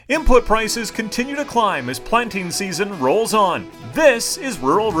Input prices continue to climb as planting season rolls on. This is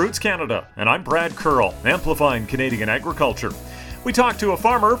Rural Roots Canada, and I'm Brad Curl, amplifying Canadian agriculture. We talked to a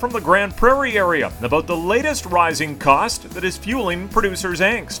farmer from the Grande Prairie area about the latest rising cost that is fueling producers'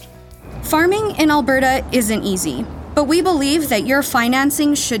 angst. Farming in Alberta isn't easy, but we believe that your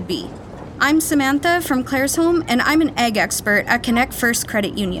financing should be. I'm Samantha from Claresholm, and I'm an ag expert at Connect First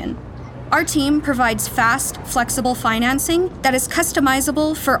Credit Union. Our team provides fast, flexible financing that is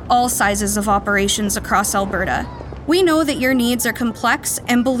customizable for all sizes of operations across Alberta. We know that your needs are complex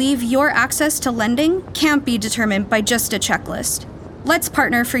and believe your access to lending can't be determined by just a checklist. Let's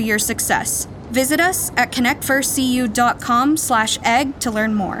partner for your success. Visit us at connectfirstcu.com/ag to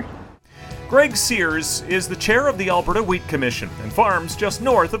learn more. Greg Sears is the chair of the Alberta Wheat Commission and farms just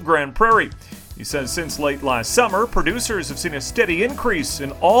north of Grande Prairie. He says since late last summer, producers have seen a steady increase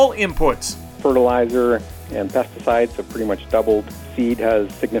in all inputs. Fertilizer and pesticides have pretty much doubled. Seed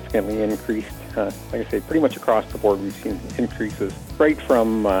has significantly increased. Like I say, pretty much across the board we've seen increases right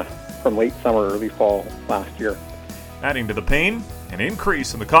from late summer, early fall last year. Adding to the pain, an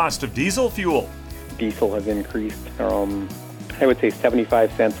increase in the cost of diesel fuel. Diesel has increased from, I would say,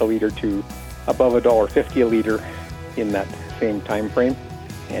 75 cents a litre to above $1.50 a litre in that same time frame.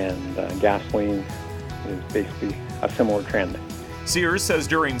 And gasoline is basically a similar trend. Sears says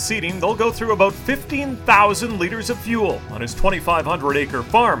during seeding, they'll go through about 15,000 liters of fuel on his 2,500-acre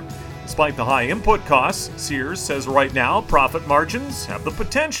farm. Despite the high input costs, Sears says right now profit margins have the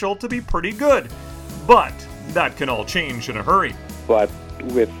potential to be pretty good. But that can all change in a hurry. But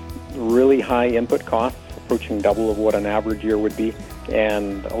with really high input costs, approaching double of what an average year would be,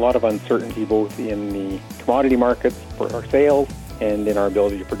 and a lot of uncertainty both in the commodity markets for our sales and in our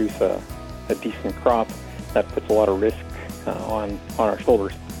ability to produce a decent crop, that puts a lot of risk on our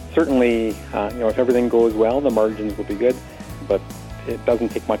shoulders. Certainly, if everything goes well, the margins will be good, but it doesn't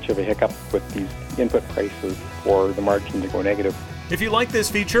take much of a hiccup with these input prices for the margin to go negative. If you like this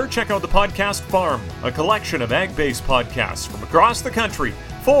feature, check out the podcast Farm, a collection of ag-based podcasts from across the country.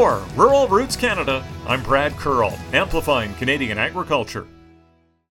 For Rural Roots Canada, I'm Brad Curl, amplifying Canadian agriculture.